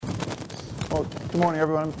Well, good morning,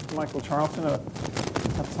 everyone. I'm Michael Charlton, a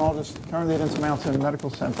hepatologist currently at Intermountain Medical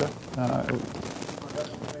Center.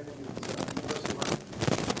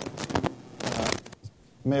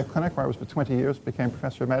 Mayo Clinic, where I was for 20 years, became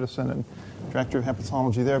professor of medicine and director of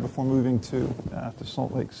hepatology there before moving to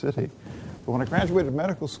Salt Lake City. But when I graduated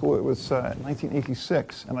medical school, it was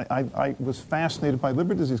 1986, and I was fascinated by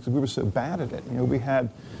liver disease because we were so bad at it. You know, we had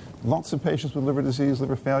lots of patients with liver disease,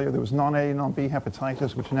 liver failure. There was non-A, non-B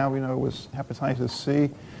hepatitis, which now we know was hepatitis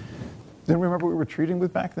C. Didn't remember what we were treating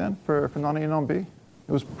with back then for non-A and non-B? It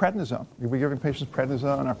was prednisone. We were giving patients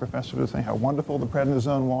prednisone, and our professor was saying how wonderful the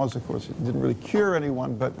prednisone was. Of course, it didn't really cure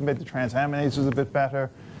anyone, but it made the transaminases a bit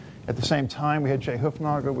better. At the same time, we had Jay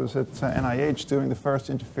Hufnagel was at NIH doing the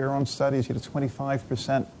first interferon studies. He had a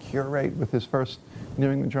 25% cure rate with his first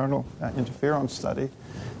New England Journal interferon study.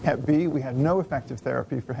 Hep B, we had no effective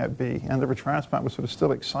therapy for Hep B, and liver transplant was sort of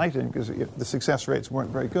still exciting because the success rates weren't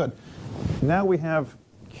very good. Now we have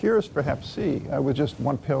cures for Hep C with just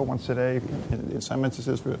one pill once a day, in some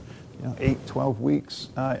instances for 8, 12 weeks.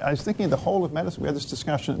 I was thinking the whole of medicine, we had this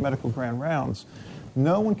discussion at Medical Grand Rounds.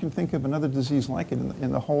 No one can think of another disease like it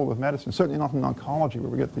in the whole of medicine, certainly not in oncology where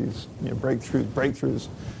we get these breakthroughs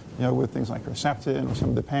with things like Herceptin or some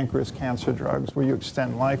of the pancreas cancer drugs where you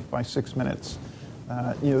extend life by 6 minutes.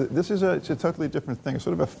 This is it's a totally different thing. It's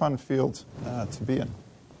sort of a fun field to be in.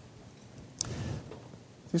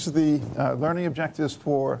 These are the learning objectives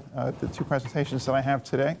for the two presentations that I have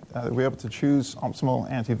today. We're able to choose optimal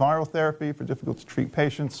antiviral therapy for difficult-to-treat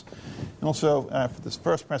patients, and also for this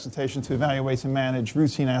first presentation to evaluate and manage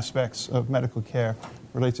routine aspects of medical care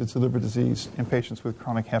related to liver disease in patients with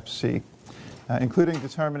chronic Hep C, including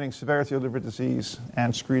determining severity of liver disease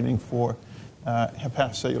and screening for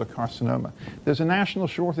hepatocellular carcinoma. There's a national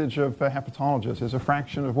shortage of hepatologists. There's a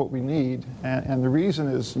fraction of what we need, and the reason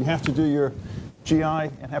is you have to do your GI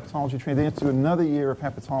and hepatology training. They have to do another year of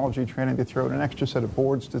hepatology training. They throw in an extra set of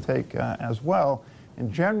boards to take as well.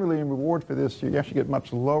 And generally, in reward for this, you actually get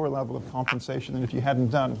much lower level of compensation than if you hadn't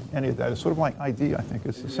done any of that. It's sort of like ID, I think.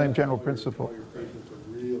 It's the same general principle. All your patients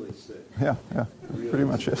are really sick. Yeah, that's pretty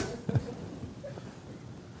much it.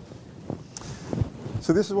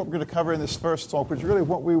 So this is what we're going to cover in this first talk, which is really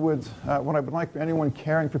what I would like for anyone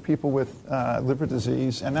caring for people with liver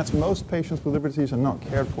disease, and that's most patients with liver disease are not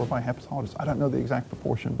cared for by hepatologists. I don't know the exact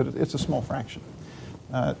proportion, but it's a small fraction.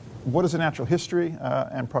 What is the natural history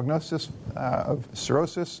and prognosis of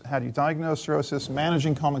cirrhosis? How do you diagnose cirrhosis?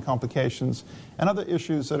 Managing common complications, and other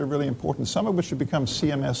issues that are really important, some of which have become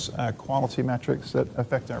CMS quality metrics that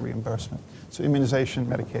affect our reimbursement. So immunization,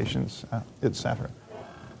 medications, et cetera.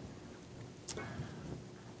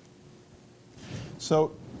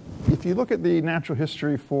 So if you look at the natural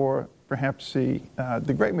history for Hep C,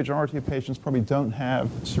 the great majority of patients probably don't have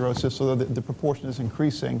cirrhosis, although the proportion is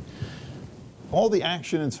increasing. All the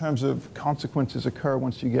action in terms of consequences occur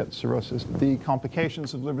once you get cirrhosis. The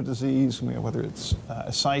complications of liver disease, whether it's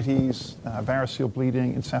ascites, variceal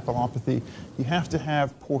bleeding, encephalopathy, you have to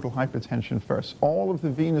have portal hypertension first. All of the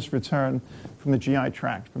venous return from the GI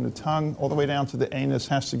tract, from the tongue all the way down to the anus,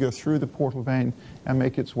 has to go through the portal vein and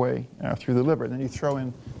make its way through the liver. Then you throw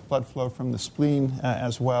in blood flow from the spleen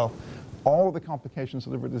as well. All of the complications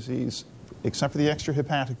of liver disease, except for the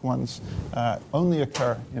extrahepatic ones, only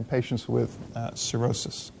occur in patients with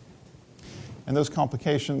cirrhosis. And those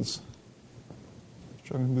complications,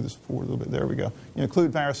 I'm going to move this forward a little bit, there we go,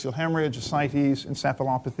 include variceal hemorrhage, ascites,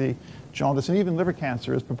 encephalopathy, jaundice, and even liver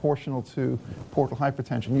cancer is proportional to portal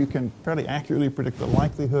hypertension. You can fairly accurately predict the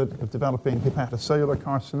likelihood of developing hepatocellular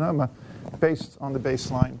carcinoma based on the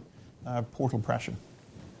baseline portal pressure.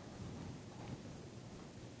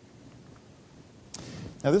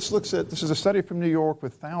 Now this is a study from New York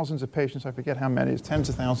with thousands of patients, I forget how many, it's tens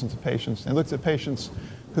of thousands of patients. They looked at patients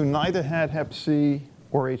who neither had Hep C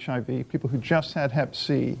or HIV, people who just had Hep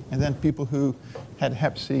C, and then people who had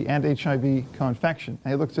Hep C and HIV co-infection.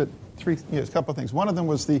 And they looked at a couple of things. One of them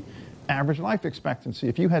was the average life expectancy.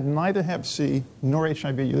 If you had neither Hep C nor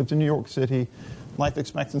HIV, you lived in New York City, life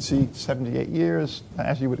expectancy 78 years,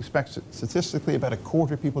 as you would expect statistically, about a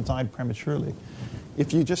quarter of people died prematurely.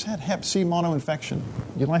 If you just had Hep C monoinfection,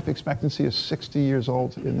 your life expectancy is 60 years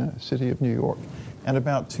old in the city of New York, and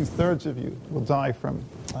about 2/3 of you will die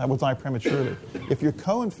prematurely. If you're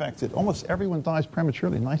co-infected, almost everyone dies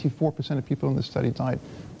prematurely. 94% of people in this study died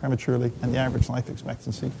prematurely, and the average life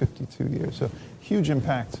expectancy 52 years. So huge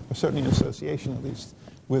impact, or certainly an association at least,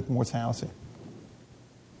 with mortality.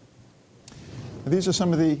 These are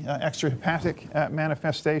some of the extrahepatic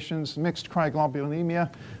manifestations. Mixed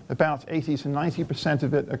cryoglobulinemia, about 80 to 90%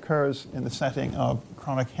 of it occurs in the setting of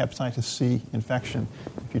chronic hepatitis C infection.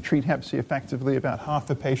 If you treat hep C effectively, about half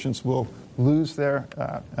the patients will lose their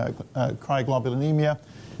cryoglobulinemia.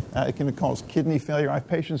 It can cause kidney failure. I have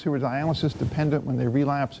patients who are dialysis dependent when they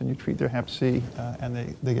relapse, and you treat their hep C and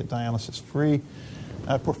they get dialysis free.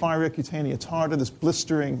 Porphyria cutanea tarda, this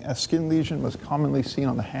blistering skin lesion most commonly seen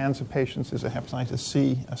on the hands of patients, is a hepatitis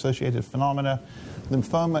C associated phenomena.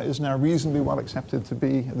 Lymphoma is now reasonably well accepted to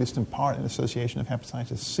be, at least in part, an association of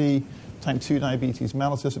hepatitis C. Type 2 diabetes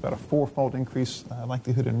mellitus, about a 4-fold increase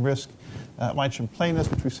likelihood and risk. Lichen planus,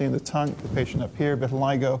 which we see in the tongue, the patient up here,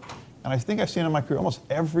 vitiligo. And I think I've seen in my career almost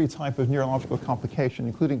every type of neurological complication,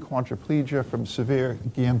 including quadriplegia from severe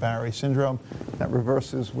Guillain-Barré syndrome that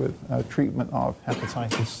reverses with treatment of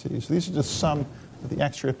hepatitis C. So these are just some of the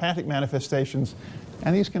extrahepatic manifestations,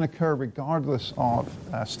 and these can occur regardless of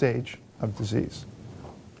stage of disease.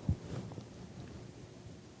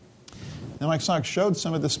 Now, Mike Sogg showed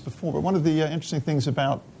some of this before, but one of the interesting things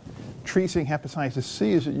about treating hepatitis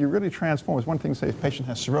C is that you really transform. It's one thing to say if a patient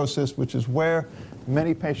has cirrhosis, which is where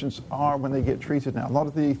many patients are when they get treated now. A lot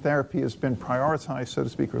of the therapy has been prioritized, so to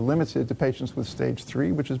speak, or limited to patients with stage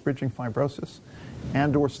 3, which is bridging fibrosis,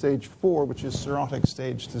 and or stage 4, which is cirrhotic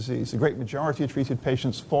stage disease. The great majority of treated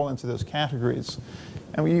patients fall into those categories.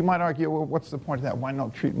 And you might argue, well, what's the point of that? Why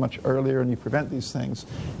not treat much earlier and you prevent these things?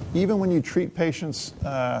 Even when you treat patients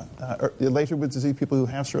later with disease, people who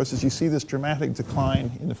have cirrhosis, you see this dramatic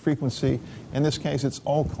decline in the frequency. In this case, it's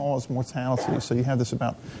all-cause mortality. So you have this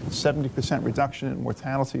about 70% reduction in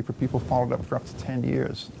mortality for people followed up for up to 10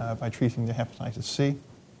 years by treating their hepatitis C.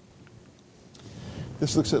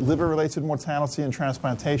 This looks at liver-related mortality and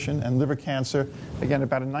transplantation and liver cancer. Again,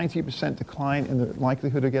 about a 90% decline in the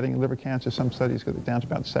likelihood of getting liver cancer. Some studies go down to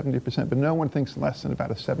about 70%, but no one thinks less than about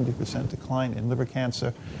a 70% decline in liver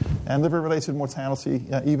cancer. And liver-related mortality,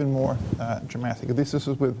 even more dramatic. At least this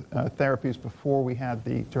was with therapies before we had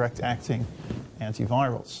the direct-acting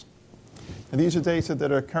antivirals. And these are data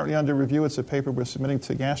that are currently under review. It's a paper we're submitting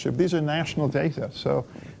to Gastro. These are national data. So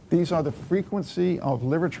these are the frequency of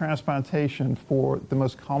liver transplantation for the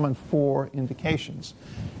most common 4 indications.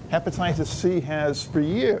 Hepatitis C has, for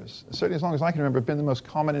years, certainly as long as I can remember, been the most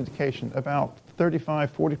common indication. About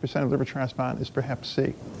 35–40% of liver transplant is for hep C.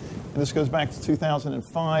 And this goes back to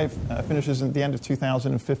 2005, finishes at the end of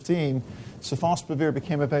 2015. Sofosbuvir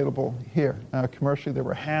became available here. Commercially, there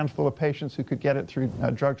were a handful of patients who could get it through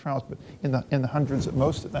drug trials, but in the hundreds at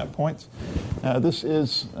most at that point. This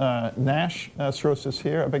is NASH cirrhosis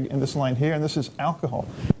here, in this line here, and this is alcohol.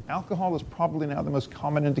 Alcohol is probably now the most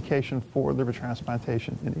common indication for liver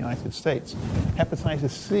transplantation in the United States. Hepatitis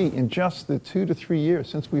C, in just the 2 to 3 years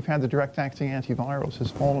since we've had the direct-acting antivirals,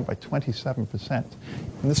 has fallen by 27%. And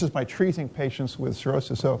this is by treating patients with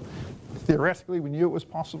cirrhosis. So theoretically, we knew it was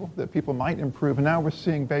possible that people might improve, and now we're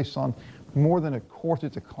seeing, based on more than a quarter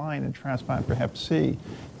decline in transplant for hep C,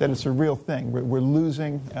 that it's a real thing. We're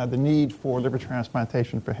losing the need for liver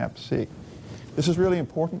transplantation for hep C. This is really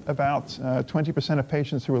important. About 20% of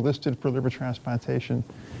patients who are listed for liver transplantation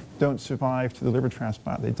don't survive to the liver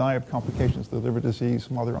transplant. They die of complications of the liver disease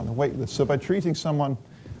while they're on the wait list. So by treating someone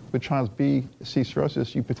with child B, C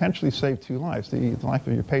cirrhosis, you potentially save 2 lives, the life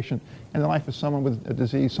of your patient and the life of someone with a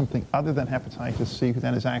disease, something other than hepatitis C, who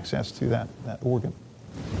then has access to that organ.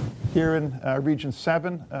 Here in Region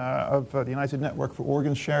 7 of the United Network for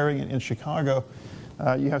Organ Sharing in Chicago,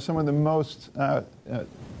 you have some of the most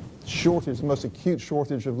the most acute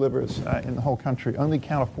shortage of livers in the whole country. Only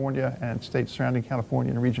California and states surrounding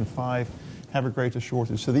California in Region 5 have a greater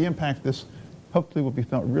shortage. So the impact of this hopefully will be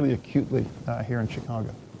felt really acutely here in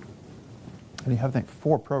Chicago. And you have, I think,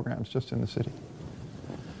 4 programs just in the city.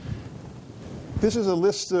 This is a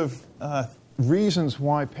list of reasons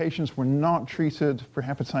why patients were not treated for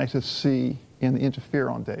hepatitis C in the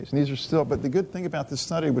interferon days. And these are still, but the good thing about this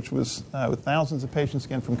study, which was with thousands of patients,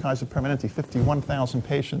 again, from Kaiser Permanente, 51,000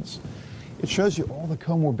 patients, it shows you all the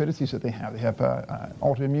comorbidities that they have. They have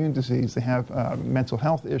autoimmune disease, they have mental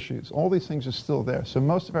health issues. All these things are still there. So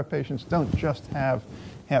most of our patients don't just have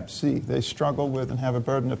hep C. They struggle with and have a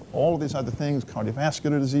burden of all of these other things.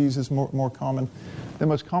 Cardiovascular disease is more common. The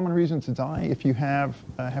most common reason to die if you have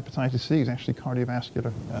hepatitis C is actually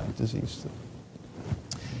cardiovascular disease.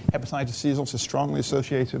 Hepatitis C is also strongly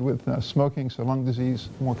associated with smoking, so lung disease,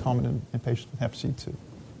 more common in patients with hep C too.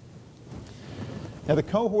 Now, the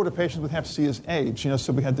cohort of patients with hep C is age.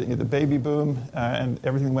 So we had the baby boom and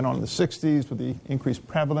everything went on in the 60s with the increased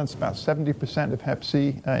prevalence. About 70% of hep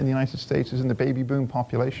C in the United States is in the baby boom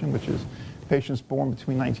population, which is patients born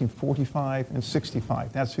between 1945 and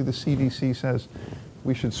 65. That's who the CDC says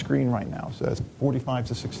we should screen right now. So that's 45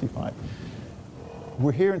 to 65.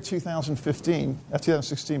 We're here in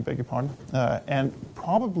 2016, beg your pardon, and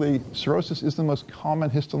probably cirrhosis is the most common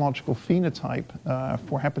histological phenotype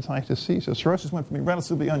for hepatitis C. So cirrhosis went from being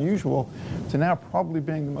relatively unusual to now probably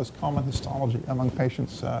being the most common histology among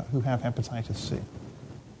patients who have hepatitis C.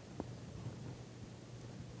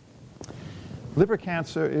 Liver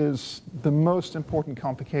cancer is the most important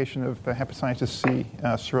complication of hepatitis C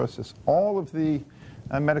cirrhosis. All of the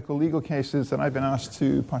medical legal cases that I've been asked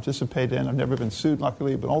to participate in, I've never been sued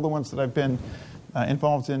luckily, but all the ones that I've been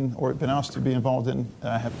involved in or been asked to be involved in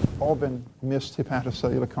have all been missed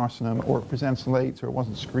hepatocellular carcinoma, or it presents late or it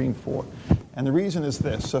wasn't screened for. And the reason is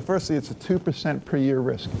this. So firstly, it's a 2% per year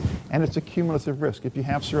risk, and it's a cumulative risk. If you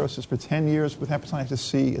have cirrhosis for 10 years with hepatitis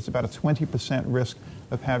C, it's about a 20% risk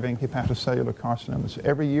of having hepatocellular carcinoma. So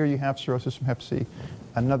every year you have cirrhosis from hep C,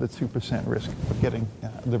 another 2% risk of getting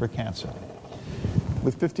liver cancer.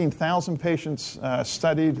 With 15,000 patients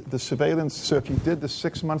studied, the surveillance, so if you did the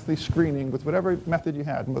 6-monthly screening with whatever method you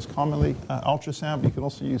had, most commonly ultrasound, but you can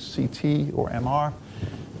also use CT or MR,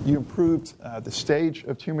 you improved the stage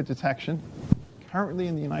of tumor detection. Currently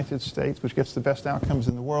in the United States, which gets the best outcomes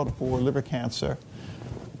in the world for liver cancer,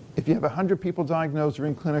 if you have 100 people diagnosed or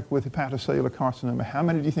in clinic with hepatocellular carcinoma, how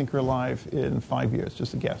many do you think are alive in 5 years?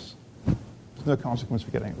 Just a guess. There's no consequence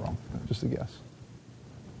for getting it wrong. Just a guess.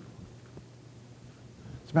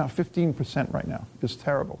 It's about 15% right now. It's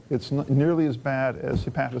terrible. It's not nearly as bad as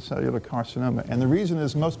hepatocellular carcinoma. And the reason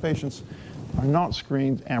is most patients are not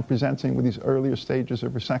screened and presenting with these earlier stages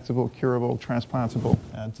of resectable, curable, transplantable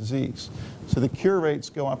disease. So the cure rates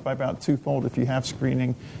go up by about twofold if you have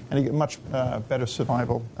screening, and you get much better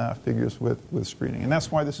survival figures with screening. And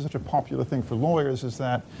that's why this is such a popular thing for lawyers, is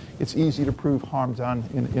that it's easy to prove harm done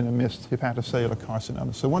in a missed hepatocellular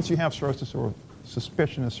carcinoma. So once you have cirrhosis or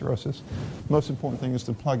suspicion of cirrhosis, the most important thing is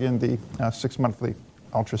to plug in the 6-monthly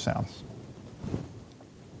ultrasounds.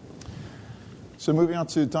 So moving on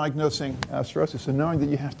to diagnosing cirrhosis, so knowing that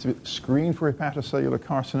you have to screen for hepatocellular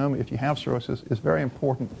carcinoma if you have cirrhosis is very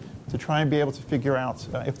important to try and be able to figure out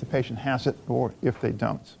if the patient has it or if they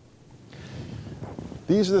don't.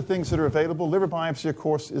 These are the things that are available. Liver biopsy, of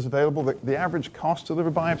course, is available. The average cost of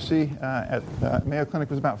liver biopsy at Mayo Clinic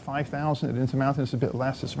was about $5,000. At Intermountain, it's a bit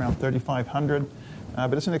less. It's around $3,500.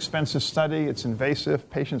 But it's an expensive study. It's invasive.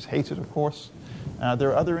 Patients hate it, of course. There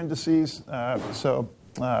are other indices.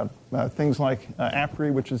 Things like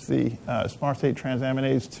APRI, which is the aspartate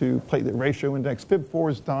transaminase to platelet ratio index.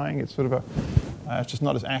 FIB4 is dying. It's sort of it's just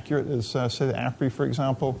not as accurate as, say, the APRI, for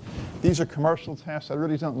example. These are commercial tests. I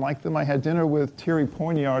really don't like them. I had dinner with Thierry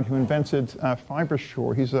Poignard, who invented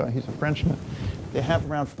FiberSure. He's a Frenchman. They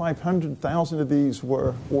have around 500,000 of these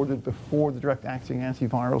were ordered before the direct-acting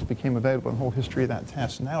antivirals became available in the whole history of that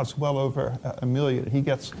test. Now it's well over 1 million. He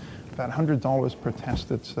gets about $100 per test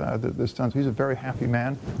that's done. So he's a very happy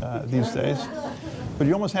man these days. But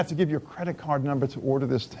you almost have to give your credit card number to order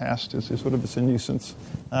this test. It's a nuisance.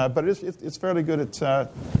 But it's fairly good at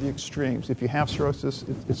the extremes. If you have cirrhosis,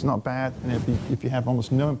 it's not bad. And if you have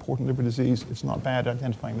almost no important liver disease, it's not bad at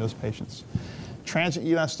identifying those patients. Transient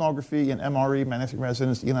elastography and MRE, magnetic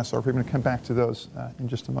resonance elastography, we're going to come back to those in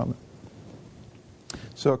just a moment.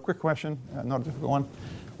 So a quick question, not a difficult one.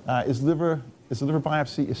 Is liver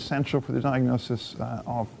biopsy essential for the diagnosis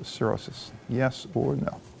of cirrhosis? Yes or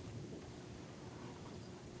no?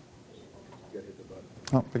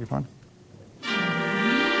 Oh, beg your pardon.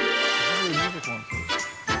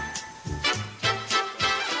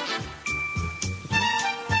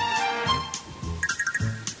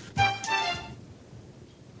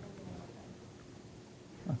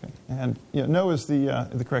 Okay, and no is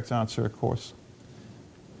the correct answer, of course.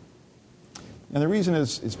 And the reason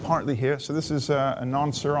is partly here. So this is a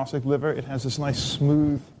non-cirrhotic liver. It has this nice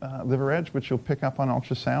smooth liver edge, which you'll pick up on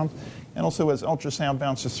ultrasound. And also as ultrasound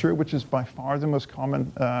bounces through, which is by far the most common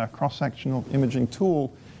cross-sectional imaging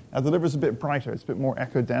tool, the liver is a bit brighter. It's a bit more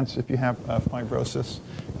echo-dense if you have fibrosis.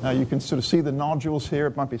 You can sort of see the nodules here,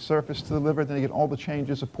 bumpy surface to the liver. Then you get all the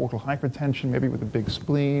changes of portal hypertension, maybe with a big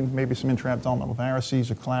spleen, maybe some intra-abdominal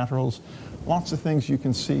varices or collaterals. Lots of things you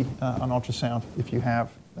can see on ultrasound if you have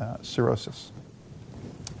cirrhosis.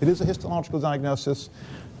 It is a histological diagnosis,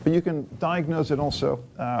 but you can diagnose it also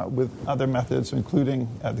with other methods, including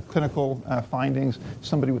the clinical findings.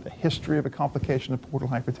 Somebody with a history of a complication of portal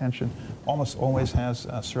hypertension almost always has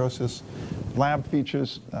cirrhosis. Lab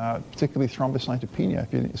features, particularly thrombocytopenia.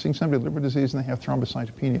 If you're seeing somebody with liver disease and they have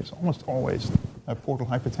thrombocytopenia, it's almost always portal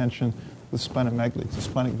hypertension with splenomegaly. The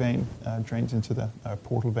splenic vein drains into the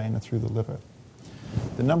portal vein and through the liver.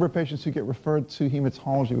 The number of patients who get referred to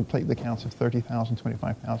hematology with platelet counts of 30,000,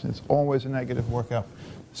 25,000, it's always a negative workup.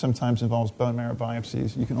 Sometimes involves bone marrow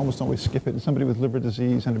biopsies. You can almost always skip it. And somebody with liver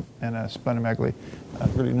disease and a splenomegaly,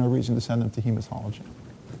 really no reason to send them to hematology.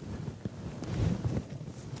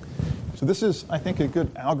 So this is, I think, a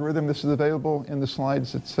good algorithm. This is available in the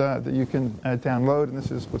slides that you can download, and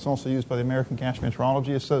this is what's also used by the American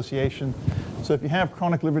Gastroenterology Association. So if you have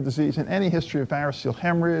chronic liver disease and any history of variceal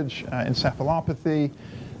hemorrhage, encephalopathy,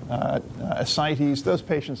 ascites, those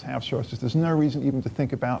patients have cirrhosis. There's no reason even to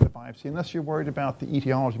think about a biopsy unless you're worried about the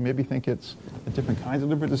etiology. Maybe think it's a different kind of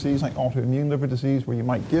liver disease, like autoimmune liver disease, where you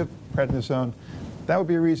might give prednisone. That would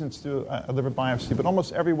be a reason to do a liver biopsy. But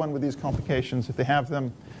almost everyone with these complications, if they have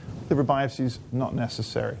them, liver biopsy is not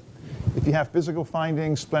necessary. If you have physical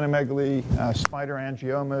findings, splenomegaly, spider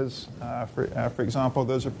angiomas, for example,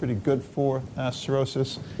 those are pretty good for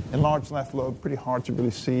cirrhosis. Enlarged left lobe, pretty hard to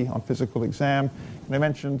really see on physical exam. And I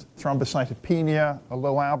mentioned thrombocytopenia, a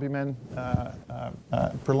low albumin,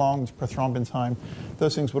 prolonged prothrombin time.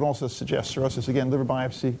 Those things would also suggest cirrhosis. Again, liver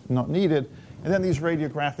biopsy not needed. And then these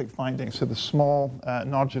radiographic findings, so the small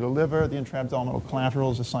nodular liver, the intra-abdominal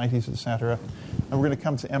collaterals, ascites, etc. And we're going to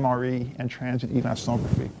come to MRE and transient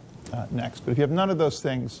elastography next. But if you have none of those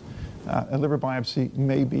things, a liver biopsy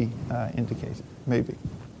may be indicated, maybe.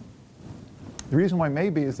 The reason why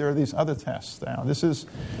maybe is there are these other tests now. This is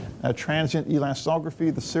transient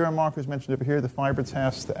elastography, the serum markers mentioned over here, the fiber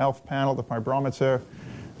test, the ELF panel, the fibrometer,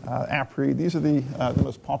 APRI. These are the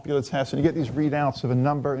most popular tests, and you get these readouts of a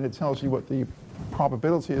number, and it tells you what the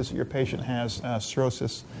probability is that your patient has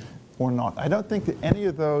cirrhosis or not. I don't think that any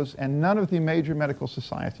of those, and none of the major medical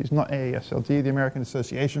societies, not AASLD, the American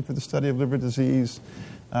Association for the Study of Liver Disease,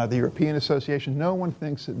 the European Association, no one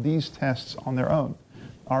thinks that these tests on their own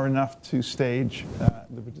are enough to stage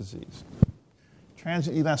liver disease.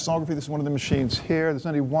 Transient elastography, this is one of the machines here. There's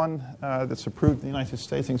only one that's approved in the United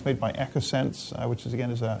States. I think it's made by Echosense, which is, again,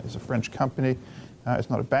 is a French company. It's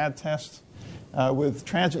not a bad test. With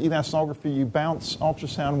transient elastography, you bounce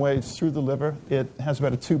ultrasound waves through the liver. It has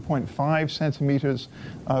about a 2.5 centimeters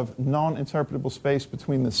of non-interpretable space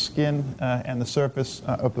between the skin and the surface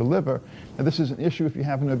of the liver. Now, this is an issue if you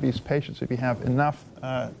have an obese patient. So if you have enough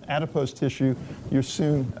adipose tissue, you're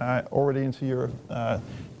soon already into your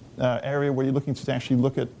area where you're looking to actually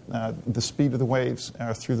look at the speed of the waves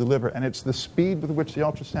through the liver. And it's the speed with which the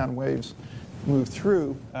ultrasound waves move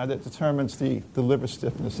through that determines the liver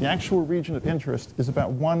stiffness. The actual region of interest is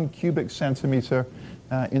about 1 cubic centimeter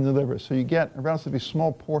in the liver. So you get a relatively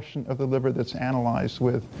small portion of the liver that's analyzed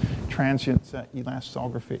with transient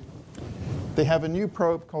elastography. They have a new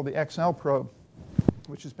probe called the XL probe,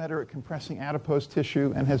 which is better at compressing adipose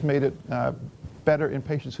tissue and has made it better in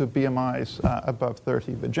patients who have BMIs above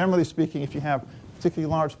 30. But generally speaking, if you have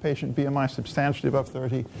particularly large patient BMI substantially above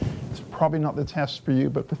 30, it's probably not the test for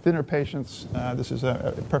you, but for thinner patients, this is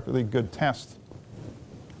a perfectly good test.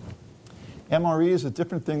 MRE is a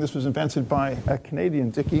different thing. This was invented by a Canadian,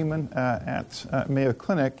 Dick Eamon, at Mayo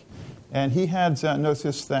Clinic, and he had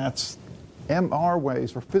noticed that MR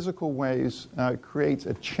waves, or physical waves, create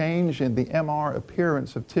a change in the MR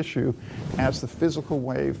appearance of tissue as the physical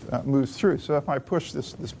wave moves through. So if I push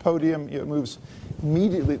this podium, it moves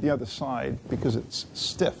immediately the other side because it's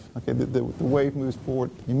stiff. Okay, the wave moves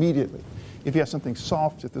forward immediately. If you have something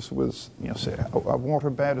soft, if this was, say a water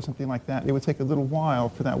bed or something like that, it would take a little while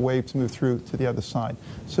for that wave to move through to the other side.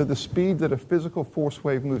 So the speed that a physical force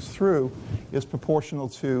wave moves through is proportional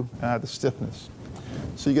to the stiffness.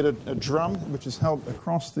 So you get a drum, which is held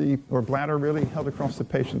across or bladder really, held across the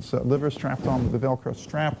patient's liver, strapped on with a Velcro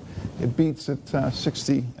strap. It beats at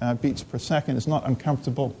 60 beats per second. It's not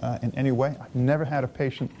uncomfortable in any way. I've never had a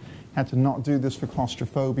patient had to not do this for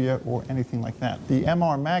claustrophobia or anything like that. The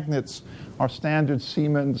MR magnets are standard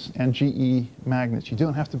Siemens and GE magnets. You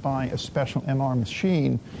don't have to buy a special MR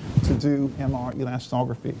machine to do MR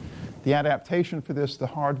elastography. The adaptation for this, the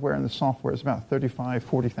hardware and the software, is about $35,000,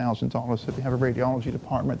 $40,000. So if you have a radiology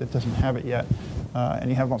department that doesn't have it yet, and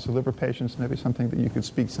you have lots of liver patients, maybe something that you could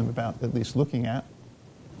speak to them about at least looking at.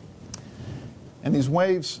 And these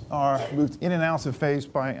waves are moved in and out of phase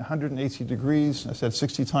by 180 degrees, I said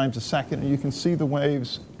 60 times a second, and you can see the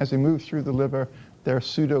waves as they move through the liver. They're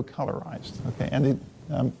pseudo-colorized. Okay? And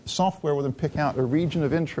the software will then pick out a region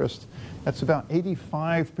of interest. That's about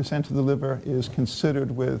 85% of the liver is considered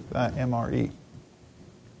with MRE.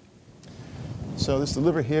 So this is the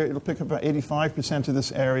liver here. It'll pick up about 85% of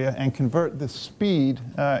this area and convert the speed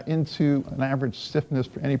into an average stiffness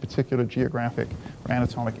for any particular geographic or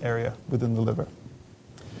anatomic area within the liver.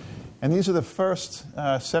 And these are the first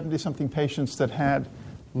 70-something patients that had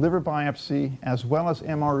liver biopsy, as well as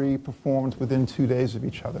MRE performed within 2 days of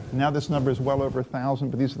each other. Now this number is well over 1,000,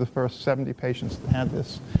 but these are the first 70 patients that had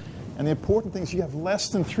this. And the important thing is you have less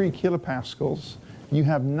than 3 kilopascals, you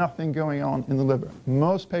have nothing going on in the liver.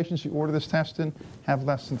 Most patients you order this test in have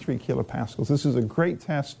less than 3 kilopascals. This is a great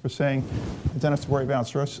test for saying, I don't have to worry about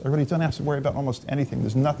cirrhosis. I really don't have to worry about almost anything.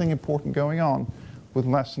 There's nothing important going on with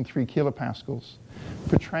less than 3 kilopascals.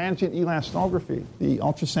 For transient elastography, the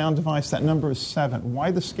ultrasound device, that number is 7.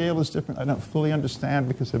 Why the scale is different, I don't fully understand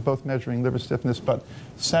because they're both measuring liver stiffness, but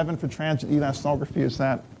 7 for transient elastography is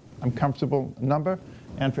that uncomfortable number.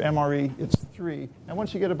 And for MRE, it's 3. And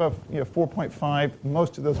once you get above 4.5,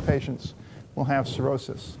 most of those patients will have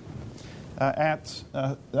cirrhosis. At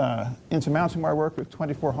Intermountain, where I work with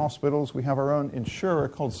 24 hospitals, we have our own insurer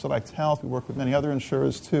called Select Health. We work with many other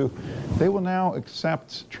insurers too. They will now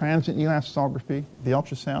accept transient elastography, the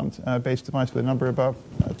ultrasound-based device with a number above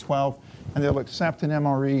 12, and they'll accept an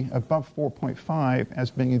MRE above 4.5 as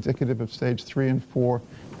being indicative of stage 3 and 4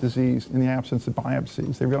 disease in the absence of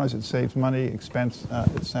biopsies. They realize it saves money, expense,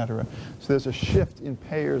 etc. So there's a shift in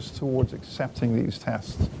payers towards accepting these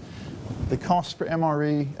tests. The cost for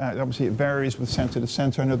MRE, obviously it varies with center to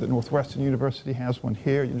center. I know that Northwestern University has one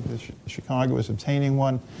here. University of Chicago is obtaining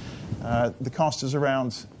one. The cost is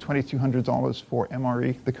around $2,200 for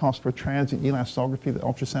MRE. The cost for transient elastography, the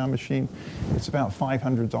ultrasound machine, it's about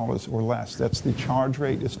 $500 or less. That's the charge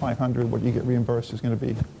rate is $500. What you get reimbursed is going to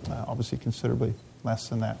be obviously considerably less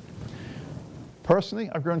than that. Personally,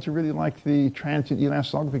 I've grown to really like the transient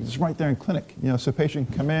elastography because it's right there in clinic. So a patient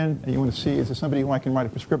can come in and you want to see, is there somebody who I can write a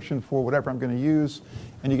prescription for whatever I'm going to use?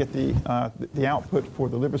 And you get the output for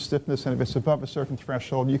the liver stiffness, and if it's above a certain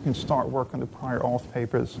threshold, you can start work on the prior auth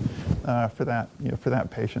papers for that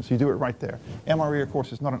patient. So you do it right there. MRE, of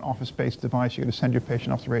course, is not an office-based device. You're going to send your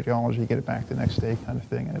patient off to radiology, get it back the next day kind of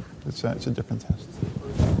thing, and it's a different test.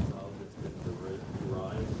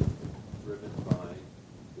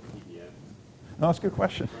 No, that's a good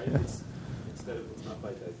question. Right? It's not by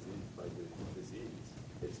the disease,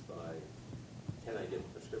 it's by, can I get a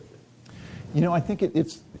prescription? I think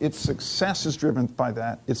its success is driven by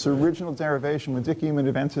that. Its original derivation, when Dick Eman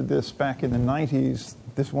invented this back in the 90s,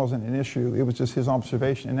 this wasn't an issue. It was just his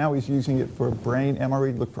observation. And now he's using it for brain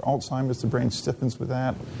MRE, look for Alzheimer's, the brain stiffens with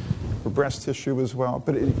that, for breast tissue as well.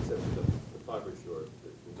 But except for the fiber short,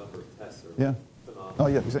 the number of tests are phenomenal. Oh,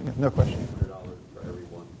 yeah, exactly. No question. $100 for every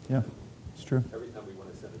one. Yeah. True. Every time we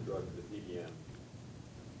want to send a drug to the PBM,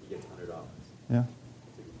 he gets $100. Yeah.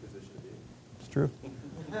 It's a good position to be in. It's true.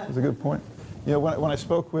 It's a good point. When I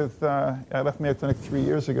spoke with, I left Mayo Clinic 3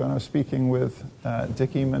 years ago, and I was speaking with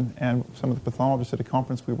Dick Eman and some of the pathologists at a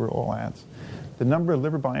conference we were all at. The number of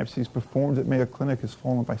liver biopsies performed at Mayo Clinic has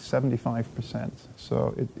fallen by 75%.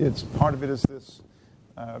 So it's part of it is this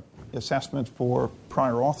assessment for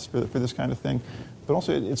prior auths for this kind of thing. But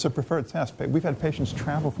also, it's a preferred test. We've had patients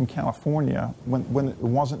travel from California when it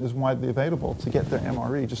wasn't as widely available to get their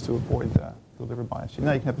MRE just to avoid the liver biopsy.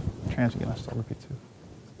 Now you can have the transient elastography too.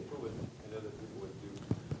 I know that people would do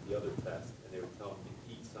the other test, and they would tell them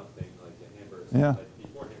to eat something like a hamburger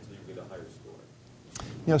beforehand so you get a higher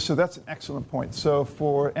score. So that's an excellent point. So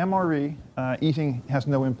for MRE, eating has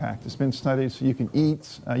no impact. It's been studied, so you can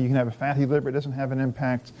eat, you can have a fatty liver, it doesn't have an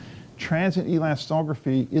impact. Transient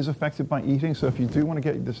elastography is affected by eating, so if you do want to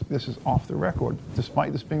get this is off the record,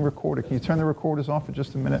 despite this being recorded. Can you turn the recorders off for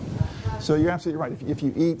just a minute? So you're absolutely right. If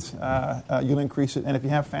you eat, you'll increase it, and if you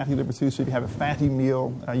have fatty liver too, so if you have a fatty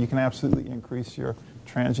meal, you can absolutely increase your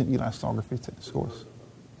transient elastography scores.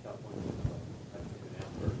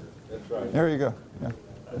 That's right. There you go.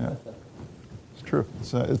 Yeah. It's true.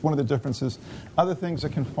 It's one of the differences. Other things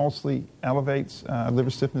that can falsely elevate liver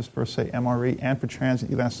stiffness for, say, MRE and for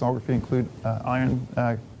transient elastography include iron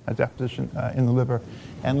deposition in the liver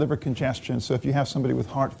and liver congestion. So if you have somebody with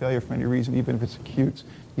heart failure for any reason, even if it's acute,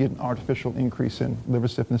 you get an artificial increase in liver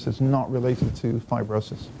stiffness that's not related to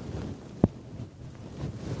fibrosis.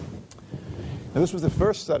 Now, this was the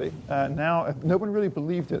first study. Now, no one really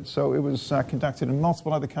believed it, so it was conducted in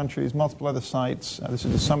multiple other countries, multiple other sites. This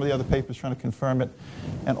is just some of the other papers trying to confirm it.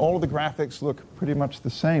 And all of the graphics look pretty much the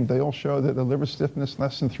same. They all show that the liver stiffness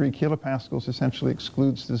less than 3 kilopascals essentially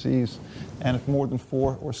excludes disease. And if more than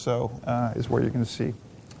 4 or so is where you're going to see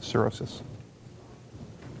cirrhosis.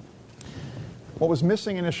 What was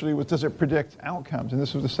missing initially was, does it predict outcomes? And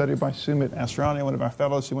this was a study by Sumit Asrani, one of our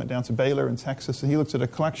fellows who went down to Baylor in Texas, and he looked at a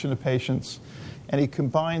collection of patients, and he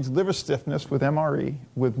combined liver stiffness with MRE,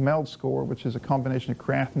 with MELD score, which is a combination of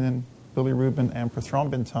creatinine, bilirubin, and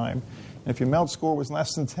prothrombin time. And if your MELD score was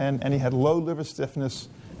less than 10 and he had low liver stiffness,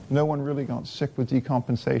 no one really got sick with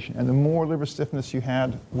decompensation. And the more liver stiffness you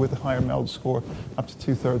had with a higher MELD score, up to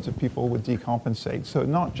 2/3 of people would decompensate. So it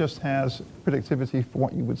not just has predictivity for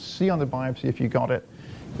what you would see on the biopsy if you got it,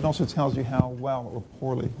 it also tells you how well or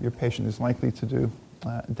poorly your patient is likely to do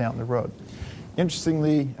down the road.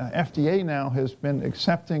 Interestingly, FDA now has been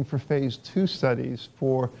accepting for phase 2 studies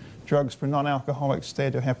for drugs for non-alcoholic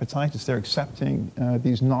steatohepatitis. They're accepting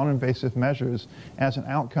these non-invasive measures as an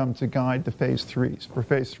outcome to guide the phase 3s. For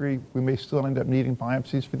phase 3, we may still end up needing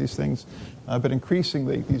biopsies for these things, but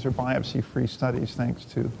increasingly these are biopsy-free studies thanks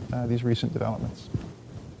to these recent developments.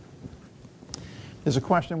 There's a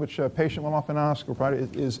question which a patient will often ask,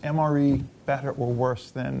 is MRE better or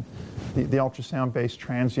worse than the ultrasound-based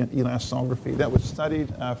transient elastography? That was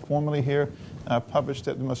studied formally here, published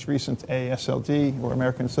at the most recent AASLD, or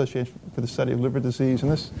American Association for the Study of Liver Disease.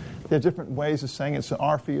 And there are different ways of saying it. So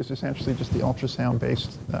RFI is essentially just the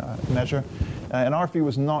ultrasound-based measure. And RFI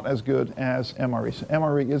was not as good as MRE. So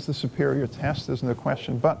MRE is the superior test, there's no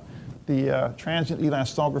question. But the transient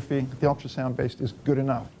elastography, the ultrasound-based, is good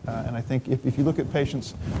enough. And I think if you look at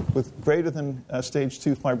patients with greater than stage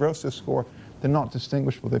 2 fibrosis score, they're not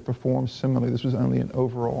distinguishable. They perform similarly. This was only an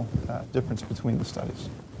overall difference between the studies.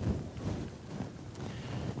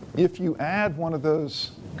 If you add one of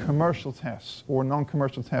those commercial tests or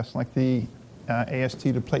non-commercial tests like the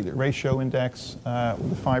AST to platelet ratio index, or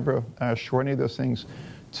the FibroSure, any of those things,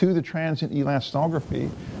 to the transient elastography,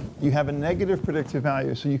 you have a negative predictive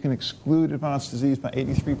value, so you can exclude advanced disease by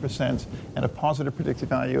 83% and a positive predictive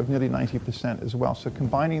value of nearly 90% as well. So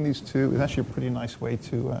combining these two is actually a pretty nice way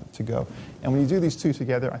to go. And when you do these two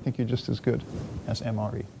together, I think you're just as good as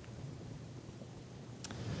MRE.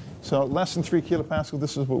 So less than 3 kilopascal,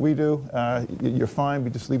 this is what we do. You're fine.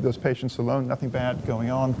 We just leave those patients alone. Nothing bad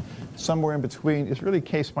going on. Somewhere in between is really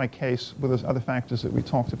case by case with those other factors that we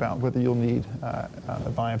talked about, whether you'll need a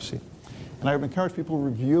biopsy. And I would encourage people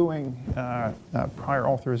reviewing prior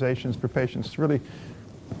authorizations for patients to really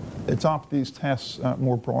adopt these tests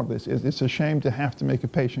more broadly. It's a shame to have to make a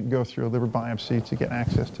patient go through a liver biopsy to get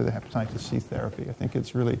access to the hepatitis C therapy. I think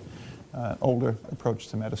it's really an older approach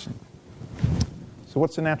to medicine. So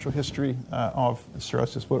what's the natural history of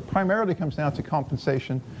cirrhosis? Well, it primarily comes down to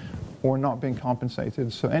compensation or not being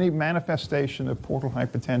compensated. So any manifestation of portal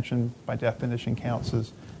hypertension, by definition, counts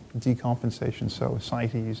as decompensation, so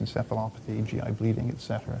ascites, encephalopathy, GI bleeding,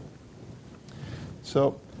 etc.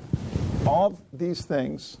 So of these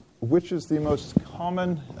things, which is the most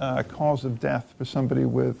common cause of death for somebody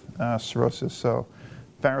with cirrhosis? So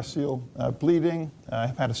variceal bleeding,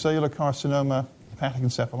 hepatocellular carcinoma, hepatic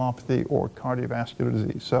encephalopathy, or cardiovascular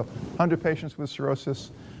disease. So 100 patients with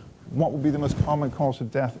cirrhosis, what would be the most common cause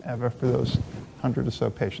of death ever for those 100 or so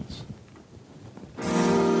patients?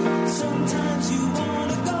 Sometimes you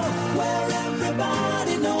want to go where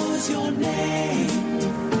everybody knows your name,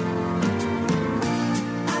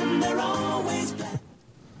 and they're always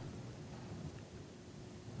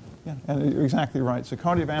Yeah, and you're exactly right. So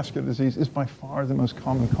cardiovascular disease is by far the most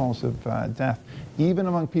common cause of death. Even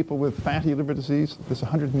among people with fatty liver disease, there's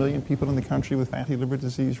 100 million people in the country with fatty liver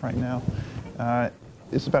disease right now.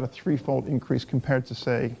 It's about a 3-fold increase compared to,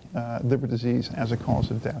 say, liver disease as a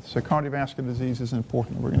cause of death. So cardiovascular disease is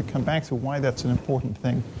important. We're going to come back to why that's an important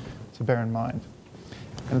thing to bear in mind.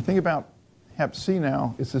 And the thing about Hep C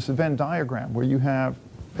now is this Venn diagram where you have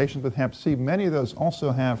patients with Hep C. Many of those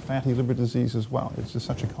also have fatty liver disease as well. It's just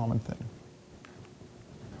such a common thing.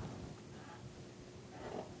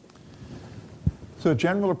 So a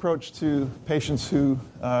general approach to patients who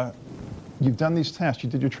you've done these tests, you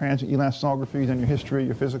did your transient elastography, you've done your history,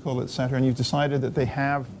 your physical, et cetera, and you've decided that they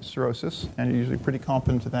have cirrhosis, and you're usually pretty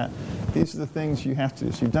confident to that. These are the things you have to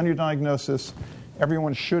do. So you've done your diagnosis.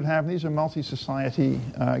 Everyone should have, these are multi-society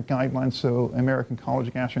guidelines, so American College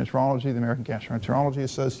of Gastroenterology, the American Gastroenterology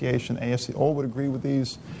Association, ASC, all would agree with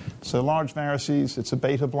these. So large varices, it's a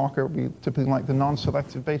beta blocker. We typically like the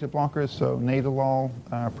non-selective beta blockers, so nadolol,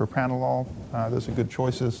 propranolol, those are good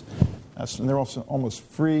choices. And they're also almost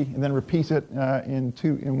free, and then repeat it in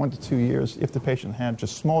 1 to 2 years if the patient had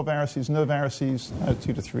just small varices, no varices,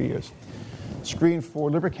 2 to 3 years. Screen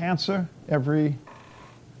for liver cancer every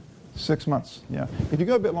 6 months. Yeah. If you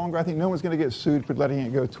go a bit longer, I think no one's going to get sued for letting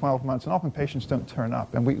it go 12 months, and often patients don't turn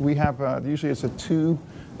up. And we have, usually it's a 2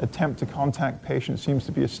 attempt to contact patient. It seems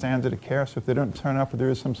to be a standard of care, so if they don't turn up or there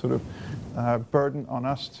is some sort of burden on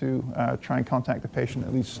us to try and contact the patient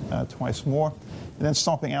at least twice more. And then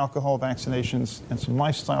stopping alcohol, vaccinations, and some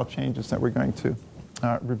lifestyle changes that we're going to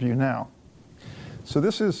review now. So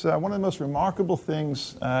this is one of the most remarkable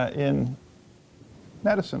things in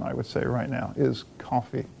medicine, I would say, right now, is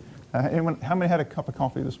coffee. How many had a cup of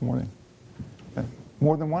coffee this morning? Okay.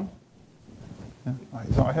 More than one? Yeah.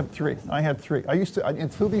 So I had three.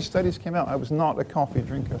 Until these studies came out, I was not a coffee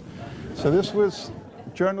drinker. So this was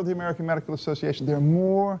Journal of the American Medical Association. There are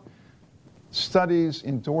more studies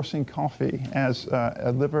endorsing coffee as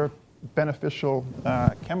a liver beneficial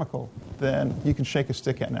chemical than you can shake a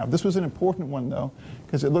stick at now. This was an important one, though,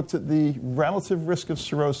 because it looked at the relative risk of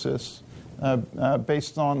cirrhosis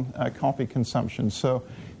based on coffee consumption. So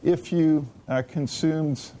if you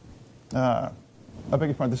consumed, I beg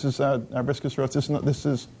your pardon, this is risk of cirrhosis. This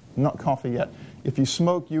is not coffee yet. If you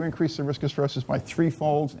smoke, you increase the risk of cirrhosis by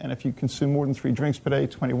 3-fold, and if you consume more than 3 drinks per day,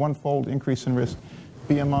 21-fold increase in risk.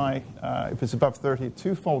 BMI, if it's above 30,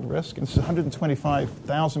 2-fold risk, and this is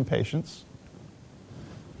 125,000 patients.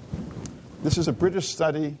 This is a British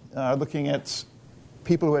study looking at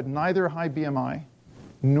people who had neither a high BMI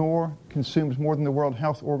nor consumed more than the World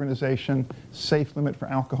Health Organization safe limit for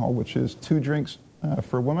alcohol, which is 2 drinks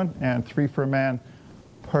for a woman and 3 for a man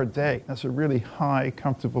per day. That's a really high,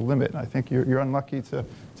 comfortable limit. I think you're unlucky to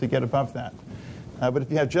get above that. But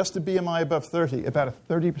if you have just a BMI above 30, about a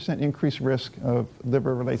 30% increased risk of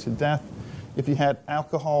liver-related death. If you had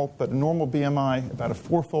alcohol but a normal BMI, about a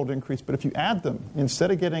 4-fold increase. But if you add them,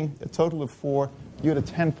 instead of getting a total of 4, you had a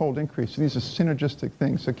 10-fold increase. So these are synergistic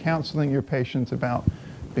things. So counseling your patients about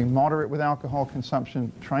being moderate with alcohol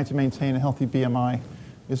consumption, trying to maintain a healthy BMI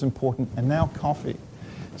is important. And now coffee.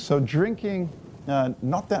 So drinking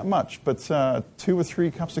not that much, but 2 or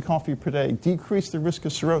 3 cups of coffee per day decreased the risk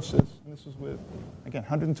of cirrhosis. And this was with, again,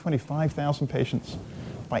 125,000 patients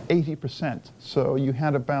by 80%. So you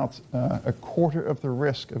had about a quarter of the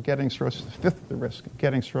risk of getting cirrhosis, a fifth of the risk of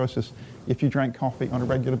getting cirrhosis if you drank coffee on a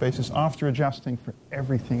regular basis after adjusting for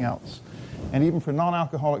everything else. And even for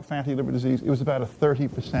non-alcoholic fatty liver disease, it was about a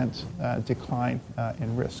 30% decline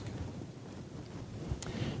in risk.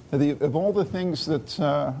 Of all the things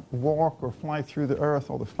that walk or fly through the earth,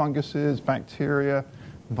 all the funguses, bacteria,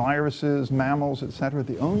 viruses, mammals, etc.,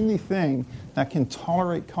 the only thing that can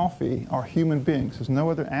tolerate coffee are human beings. There's no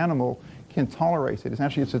other animal can tolerate it.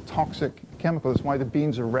 It's a toxic chemical. That's why the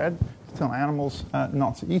beans are red, to tell animals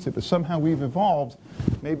not to eat it. But somehow we've evolved,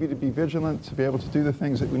 maybe to be vigilant, to be able to do the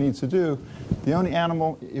things that we need to do. The only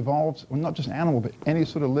animal evolved, well, not just animal, but any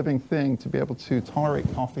sort of living thing to be able to tolerate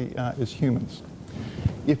coffee is humans.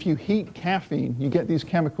 If you heat caffeine, you get these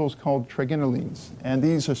chemicals called trigonolines. And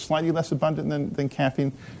these are slightly less abundant than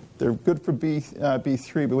caffeine. They're good for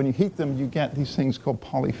B3, but when you heat them, you get these things called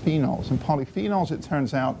polyphenols. And polyphenols, it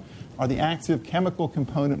turns out, are the active chemical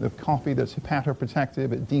component of coffee that's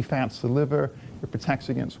hepatoprotective. It defats the liver. It protects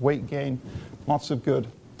against weight gain. Lots of good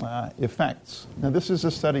effects. Now, this is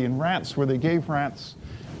a study in rats where they gave rats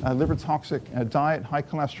liver toxic diet, high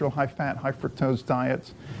cholesterol, high fat, high fructose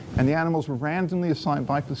diet. And the animals were randomly assigned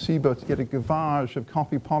by placebo to get a gavage of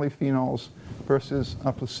coffee polyphenols versus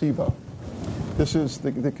a placebo. This is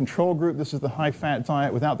the control group. This is the high-fat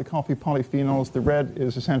diet without the coffee polyphenols. The red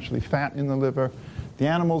is essentially fat in the liver. The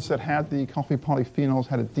animals that had the coffee polyphenols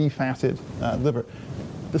had a defatted liver.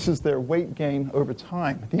 This is their weight gain over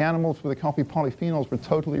time. The animals with the coffee polyphenols were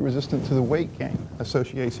totally resistant to the weight gain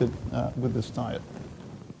associated with this diet.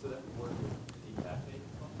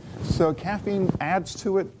 So caffeine adds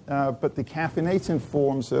to it, but the caffeinated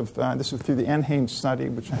forms of, this was through the NHANES study,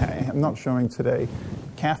 which I am not showing today.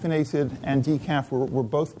 Caffeinated and decaf were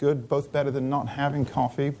both good, both better than not having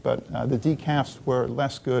coffee, but the decafs were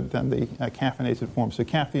less good than the caffeinated forms. So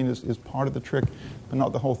caffeine is part of the trick, but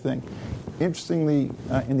not the whole thing. Interestingly,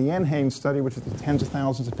 in the NHANES study, which is the tens of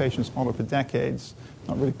thousands of patients followed for decades,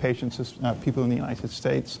 not really patients, as people in the United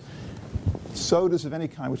States, sodas of any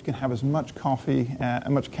kind, which can have as much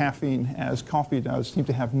caffeine as coffee does, seem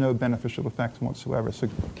to have no beneficial effect whatsoever. So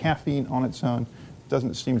caffeine on its own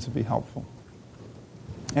doesn't seem to be helpful.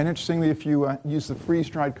 And interestingly, if you use the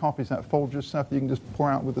freeze-dried coffees, that Folgers stuff you can just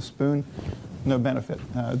pour out with a spoon, no benefit.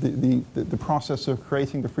 The process of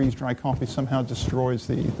creating the freeze-dried coffee somehow destroys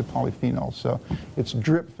the polyphenols. So it's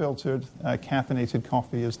drip-filtered, caffeinated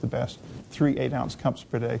coffee is the best. 3 8-ounce cups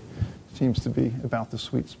per day seems to be about the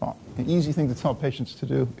sweet spot. An easy thing to tell patients to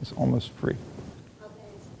do is almost free.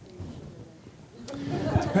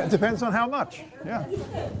 Depends on how much. Yeah,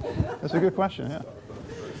 that's a good question. Yeah.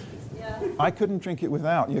 I couldn't drink it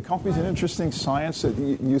without. Coffee is an interesting science. That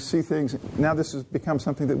you see things. Now this has become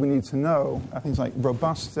something that we need to know. Things like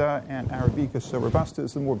Robusta and Arabica. So Robusta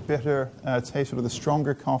is the more bitter taste, sort of the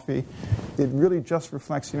stronger coffee. It really just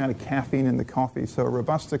reflects the amount of caffeine in the coffee. So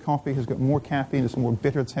Robusta coffee has got more caffeine. It's a more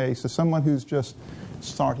bitter taste. So someone who's just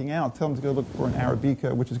starting out, tell them to go look for an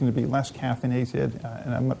Arabica, which is going to be less caffeinated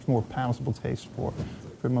and a much more palatable taste for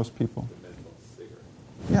most people.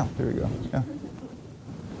 Yeah, there you go. Yeah.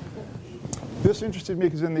 This interested me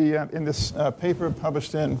because in this paper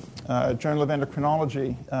published in Journal of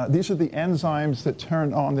Endocrinology, these are the enzymes that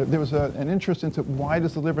turn on. There was an interest into why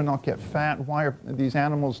does the liver not get fat? Why are these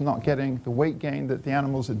animals not getting the weight gain that the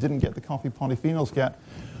animals that didn't get the coffee polyphenols get?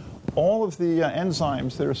 All of the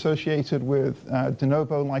enzymes that are associated with de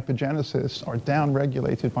novo lipogenesis are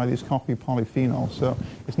downregulated by these coffee polyphenols. So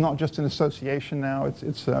it's not just an association now,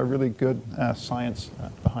 it's really good science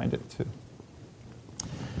behind it too.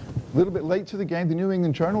 A little bit late to the game, the New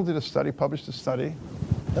England Journal published a study,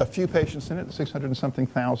 a few patients in it, 600 and something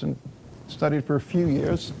thousand, studied for a few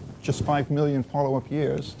years, just 5 million follow-up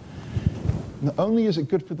years. Not only is it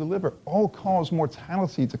good for the liver, all-cause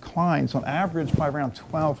mortality declines on average by around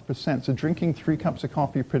 12%. So drinking 3 cups of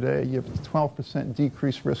coffee per day, you have a 12%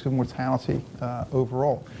 decreased risk of mortality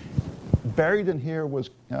overall. Buried in here was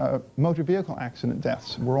motor vehicle accident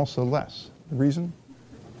deaths were also less. The reason?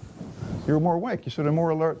 You're more awake. You're sort of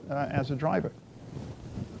more alert as a driver.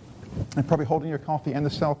 And probably holding your coffee and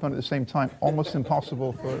the cell phone at the same time, almost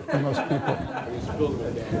impossible for most people.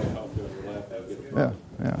 Yeah.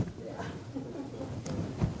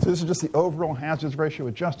 So this is just the overall hazards ratio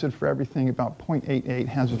adjusted for everything, about 0.88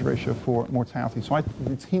 hazards ratio for mortality. So I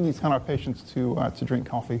routinely tell our patients to drink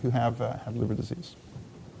coffee who have liver disease.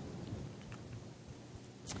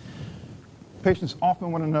 Patients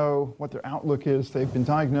often want to know what their outlook is. They've been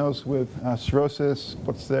diagnosed with cirrhosis.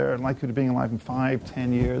 What's their likelihood of being alive in 5,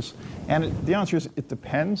 10 years? And the answer is it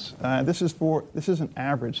depends. This is an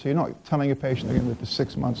average. So you're not telling a patient they're going to live for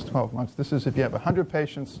 6 months, 12 months. This is if you have 100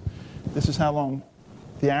 patients, this is how long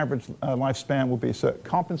the average lifespan will be. So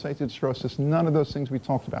compensated cirrhosis, none of those things we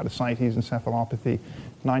talked about, ascites, encephalopathy,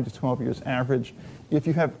 9 to 12 years average. If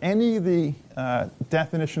you have any of the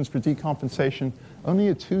definitions for decompensation, only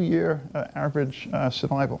a 2-year average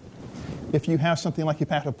survival. If you have something like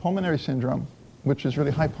hepatopulmonary syndrome, which is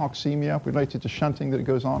really hypoxemia related to shunting that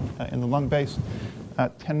goes on in the lung base,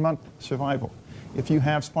 10-month survival. If you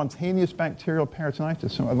have spontaneous bacterial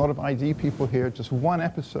peritonitis, so a lot of ID people here, just one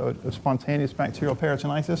episode of spontaneous bacterial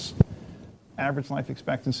peritonitis, average life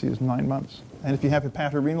expectancy is 9 months. And if you have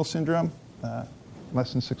hepatorenal syndrome,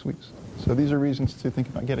 less than 6 weeks. So these are reasons to think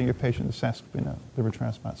about getting your patient assessed in a liver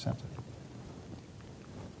transplant center.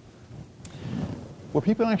 What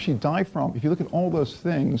people actually die from, if you look at all those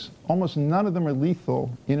things, almost none of them are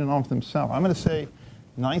lethal in and of themselves. I'm going to say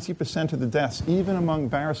 90% of the deaths, even among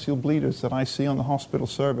varicose bleeders that I see on the hospital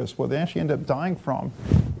service, what they actually end up dying from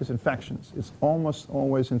is infections. It's almost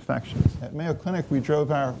always infections. At Mayo Clinic, we drove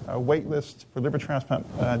our wait list for liver transplant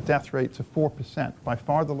death rate to 4%, by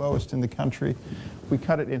far the lowest in the country. We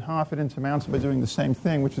cut it in half at Intermountain by doing the same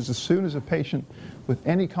thing, which is as soon as a patient with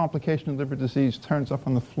any complication of liver disease turns up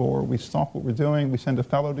on the floor, we stop what we're doing, we send a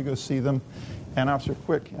fellow to go see them, and after a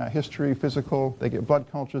quick history, physical, they get blood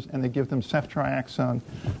cultures, and they give them ceftriaxone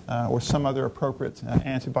or some other appropriate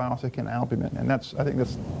antibiotic and albumin. And I think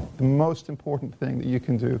that's the most important thing that you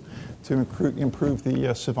can do to improve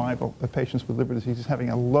the survival of patients with liver disease, is having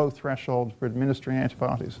a low threshold for administering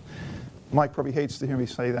antibiotics. Mike probably hates to hear me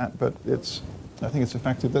say that, but I think it's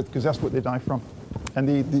effective because that's what they die from. And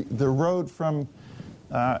the road from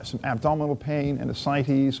some abdominal pain and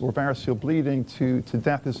ascites or variceal bleeding to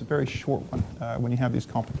death is a very short one when you have these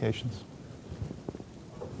complications.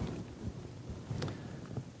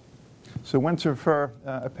 So when to refer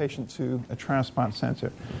a patient to a transplant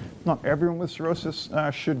center. Not everyone with cirrhosis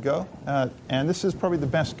should go, and this is probably the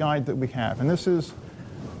best guide that we have. And this is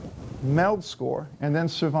MELD score, and then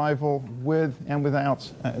survival with and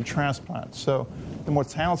without transplant. So the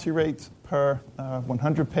mortality rate per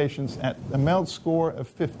 100 patients at a MELD score of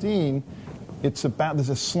 15, there's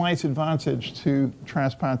a slight advantage to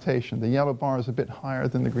transplantation. The yellow bar is a bit higher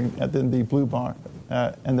than the blue bar,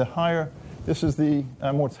 and the higher. This is the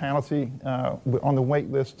mortality on the wait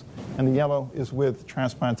list, and the yellow is with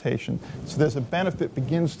transplantation. So there's a benefit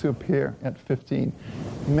begins to appear at 15.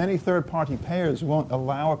 Many third-party payers won't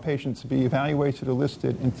allow a patient to be evaluated or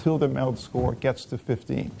listed until the MELD score gets to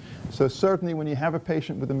 15. So certainly when you have a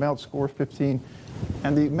patient with a MELD score of 15,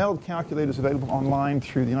 and the MELD calculator is available online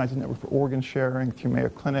through the United Network for Organ Sharing, through Mayo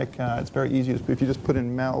Clinic. It's very easy. If you just put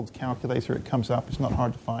in MELD calculator, it comes up. It's not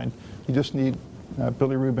hard to find. You just need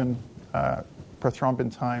bilirubin,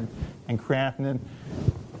 prothrombin time, and creatinine.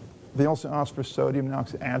 They also ask for sodium now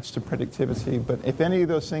because it adds to predictivity. But if any of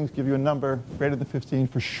those things give you a number greater than 15,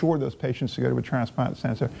 for sure those patients should go to a transplant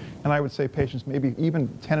center. And I would say patients maybe even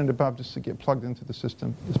 10 and above just to get plugged into the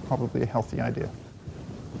system is probably a healthy idea.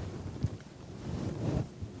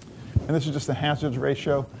 And this is just the hazard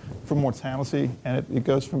ratio for mortality. And it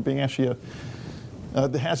goes from being actually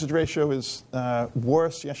the hazard ratio is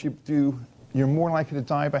worse. You actually do you're more likely to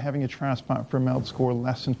die by having a transplant for a MELD score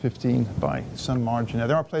less than 15 by some margin. Now,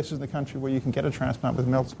 there are places in the country where you can get a transplant with a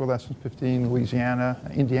MELD score less than 15. Louisiana,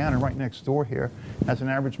 Indiana, right next door here, has an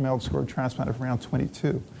average MELD score transplant of around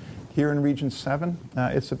 22. Here in Region 7,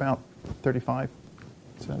 it's about 35.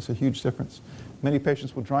 So it's a huge difference. Many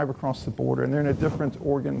patients will drive across the border, and they're in a different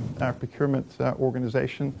organ procurement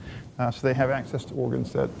organization, so they have access to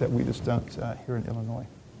organs that we just don't here in Illinois.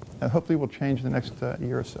 Hopefully will change in the next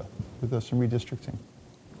year or so with some redistricting.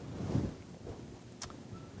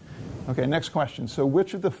 Okay, next question. So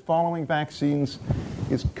which of the following vaccines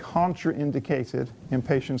is contraindicated in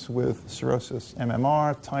patients with cirrhosis?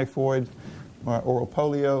 MMR, typhoid, oral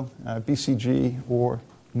polio, BCG, or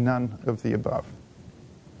none of the above?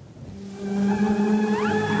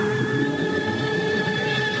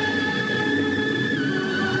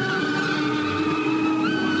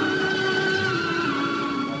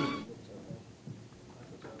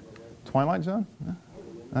 Twilight Zone? Yeah.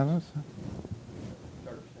 I don't know.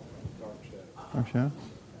 Dark Shadow.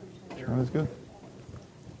 That was good.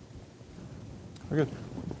 Very good.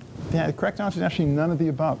 Yeah, the correct answer is actually none of the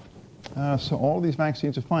above. So all of these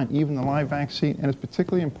vaccines are fine, even the live vaccine, and it's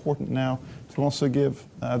particularly important now to also give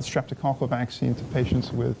the streptococcal vaccine to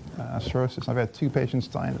patients with cirrhosis. I've had 2 patients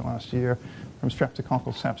die in the last year from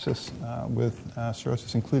streptococcal sepsis with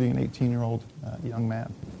cirrhosis, including an 18-year-old young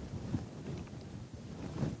man.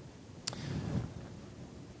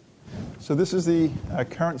 So this is the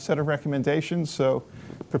current set of recommendations. So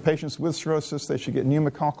for patients with cirrhosis, they should get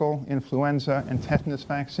pneumococcal, influenza, and tetanus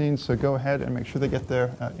vaccines. So go ahead and make sure they get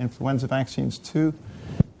their influenza vaccines too.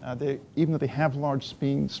 Even though they have large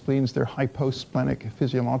spleens, they're hyposplenic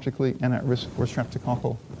physiologically and at risk for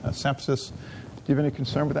streptococcal sepsis. Do you have any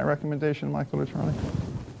concern with that recommendation, Michael or Charlie?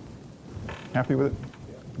 Happy with it?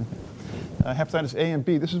 Hepatitis A and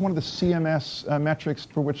B, this is one of the CMS metrics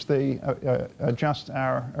for which they adjust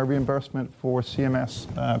our reimbursement for CMS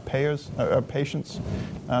patients.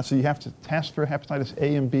 So you have to test for hepatitis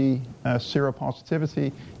A and B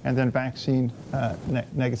seropositivity and then vaccine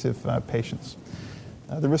negative patients.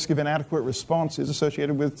 The risk of inadequate response is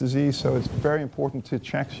associated with disease, so it's very important to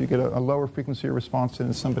check so you get a lower frequency of response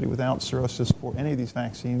than somebody without cirrhosis for any of these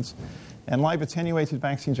vaccines. And live attenuated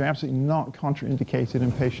vaccines are absolutely not contraindicated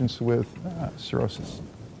in patients with cirrhosis.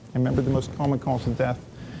 And remember, the most common cause of death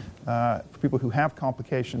for people who have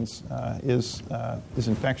complications is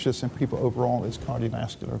infectious, and for people overall is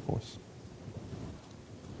cardiovascular, of course.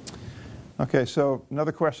 Okay, so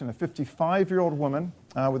another question. A 55-year-old woman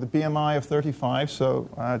with a BMI of 35,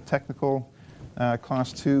 so technical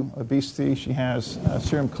class 2 obesity. She has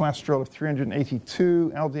serum cholesterol of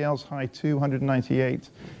 382, LDL's high 2, 198,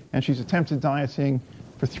 and she's attempted dieting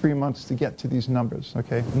for 3 months to get to these numbers,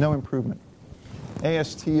 okay? No improvement.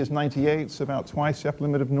 AST is 98, so about twice the upper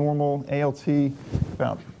limit of normal. ALT,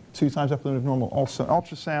 about 2 times the upper limit of normal. Also,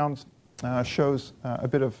 ultrasound shows a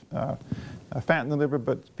bit of fat in the liver,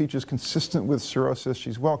 but features consistent with cirrhosis.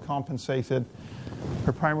 She's well compensated.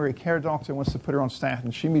 Her primary care doctor wants to put her on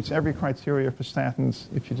statins. She meets every criteria for statins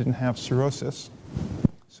if she didn't have cirrhosis.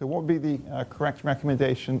 So what would be the correct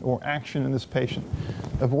recommendation or action in this patient?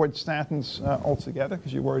 Avoid statins altogether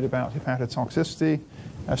because you're worried about hepatotoxicity.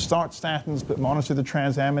 Start statins, but monitor the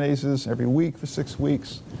transaminases every week for 6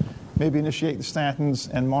 weeks. Maybe initiate the statins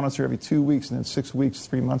and monitor every 2 weeks, and then 6 weeks,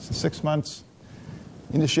 3 months, and 6 months.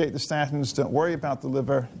 Initiate the statins. Don't worry about the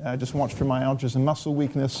liver. Just watch for myalgias and muscle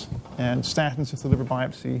weakness. And statins, if the liver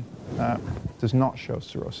biopsy does not show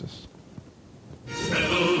cirrhosis.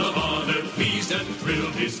 Medal of honor, pleased and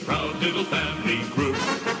thrilled, his proud little family grew.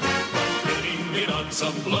 Getting it on,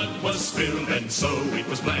 some blood was spilled, and so it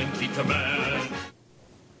was planned he'd command.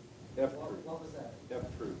 What was that? F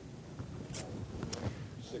true.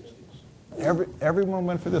 60s. Everyone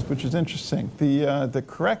went for this, which is interesting. The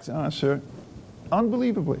correct answer,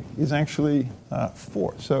 unbelievably, is actually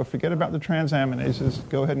 4. So forget about the transaminases.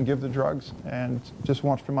 Go ahead and give the drugs, and just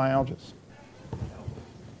watch for myalgias.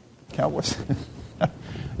 Cowboys.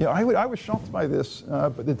 Yeah, I was shocked by this,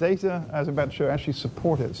 but the data, as I'm about to show, actually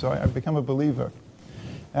support it. So I've become a believer.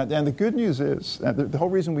 And the good news is, the whole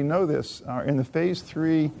reason we know this, in the phase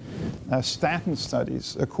 3 statin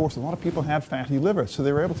studies, of course, a lot of people had fatty liver. So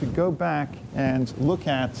they were able to go back and look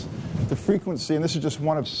at the frequency, and this is just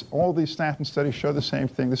one of all these statin studies show the same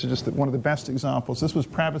thing. This is just one of the best examples. This was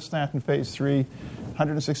pravastatin phase 3,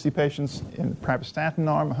 160 patients in the pravastatin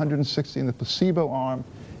arm, 160 in the placebo arm.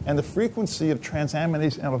 And the frequency of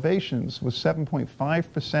transaminase elevations was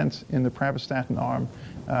 7.5% in the pravastatin arm,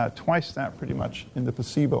 twice that pretty much in the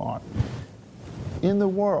placebo arm. In the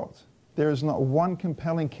world, there is not one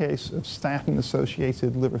compelling case of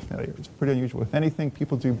statin-associated liver failure. It's pretty unusual. If anything,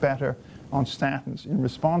 people do better on statins. In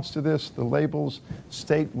response to this, the labels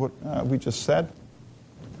state what we just said.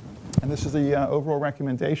 And this is the overall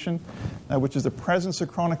recommendation, which is the presence of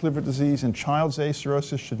chronic liver disease in child's age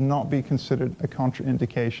cirrhosis should not be considered a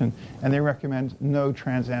contraindication. And they recommend no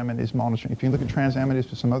transaminase monitoring. If you look at transaminase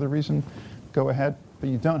for some other reason, go ahead. But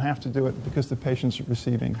you don't have to do it because the patient's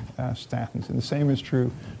receiving statins. And the same is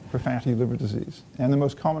true for fatty liver disease. And the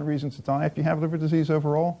most common reason to die if you have liver disease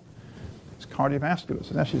overall is cardiovascular.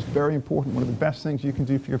 So actually it's very important. One of the best things you can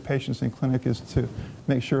do for your patients in clinic is to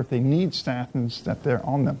make sure if they need statins that they're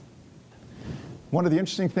on them. One of the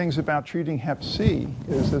interesting things about treating Hep C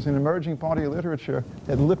is there's an emerging body of literature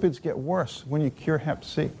that lipids get worse when you cure Hep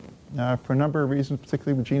C. For a number of reasons,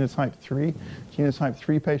 particularly with genotype 3. Genotype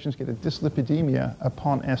 3 patients get a dyslipidemia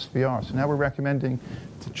upon SVR. So now we're recommending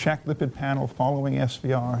to check lipid panel following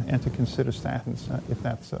SVR and to consider statins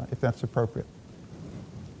if that's appropriate.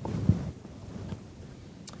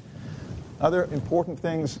 Other important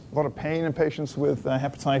things, a lot of pain in patients with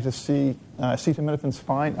hepatitis C. Acetaminophen's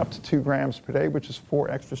fine, up to 2 grams per day, which is 4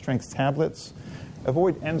 extra strength tablets.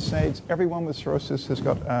 Avoid NSAIDs. Everyone with cirrhosis has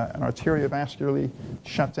got an arteriovascularly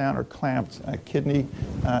shut down or clamped kidney.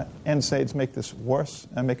 NSAIDs make this worse,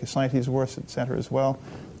 make ascites worse, et cetera, as well.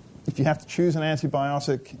 If you have to choose an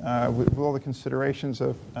antibiotic with all the considerations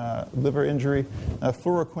of liver injury,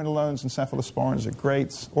 fluoroquinolones and cephalosporins are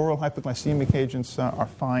great. Oral hypoglycemic agents are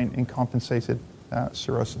fine in compensated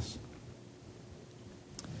cirrhosis.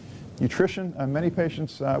 Nutrition. Many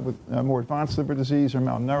patients with more advanced liver disease are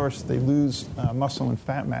malnourished. They lose muscle and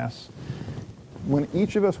fat mass. When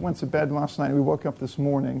each of us went to bed last night and we woke up this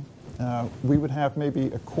morning, we would have maybe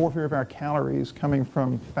a quarter of our calories coming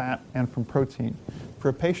from fat and from protein. For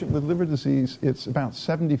a patient with liver disease, it's about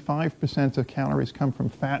 75% of calories come from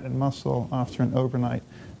fat and muscle after an overnight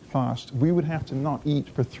fast. We would have to not eat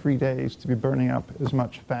for 3 days to be burning up as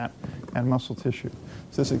much fat and muscle tissue.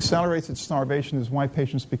 So this accelerated starvation is why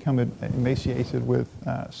patients become emaciated with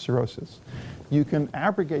cirrhosis. You can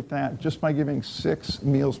abrogate that just by giving 6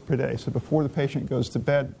 meals per day. So before the patient goes to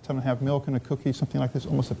bed, tell them to have milk and a cookie, something like this.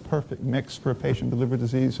 Almost a perfect mix for a patient with liver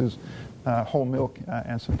disease is whole milk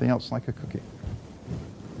and something else like a cookie.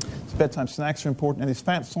 So bedtime snacks are important, and these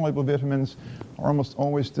fat-soluble vitamins are almost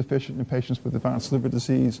always deficient in patients with advanced liver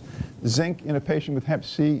disease. Zinc in a patient with Hep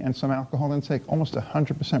C and some alcohol intake, almost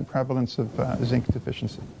 100% prevalence of zinc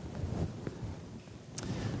deficiency.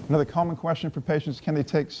 Another common question for patients, can they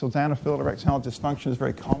take sildenafil? Erectile dysfunction is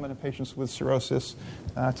very common in patients with cirrhosis.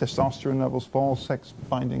 Testosterone levels fall, sex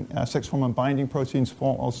hormone binding proteins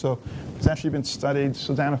fall also. It's actually been studied.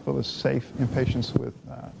 Sildenafil is safe in patients with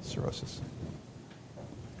cirrhosis.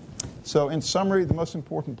 So in summary, the most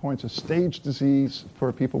important points are stage disease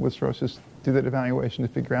for people with cirrhosis. Do that evaluation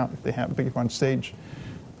to figure out if they have big stage.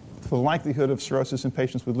 For the likelihood of cirrhosis in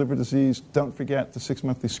patients with liver disease, don't forget the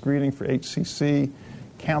 6-monthly screening for HCC.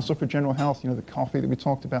 Counsel for general health, the coffee that we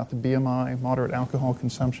talked about, the BMI, moderate alcohol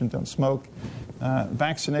consumption, don't smoke.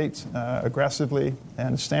 Vaccinate aggressively,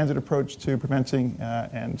 and a standard approach to preventing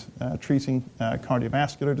and treating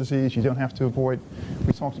cardiovascular disease. You don't have to avoid,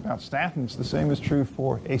 we talked about statins. The same is true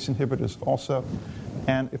for ACE inhibitors also.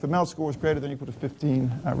 And if the MELD score is greater than or equal to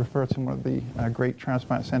 15, refer to one of the great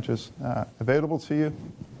transplant centers available to you.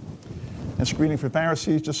 And screening for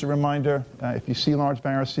varices, just a reminder, if you see large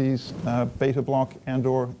varices, beta block and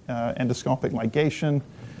or endoscopic ligation.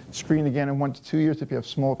 Screen again in 1 to 2 years if you have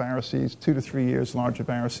small varices, 2 to 3 years larger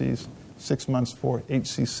varices, 6 months for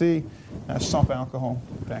HCC. Stop alcohol,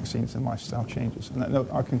 vaccines, and lifestyle changes. On that note,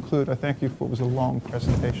 I'll conclude. I thank you for what was a long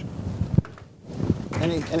presentation.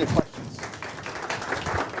 Any questions?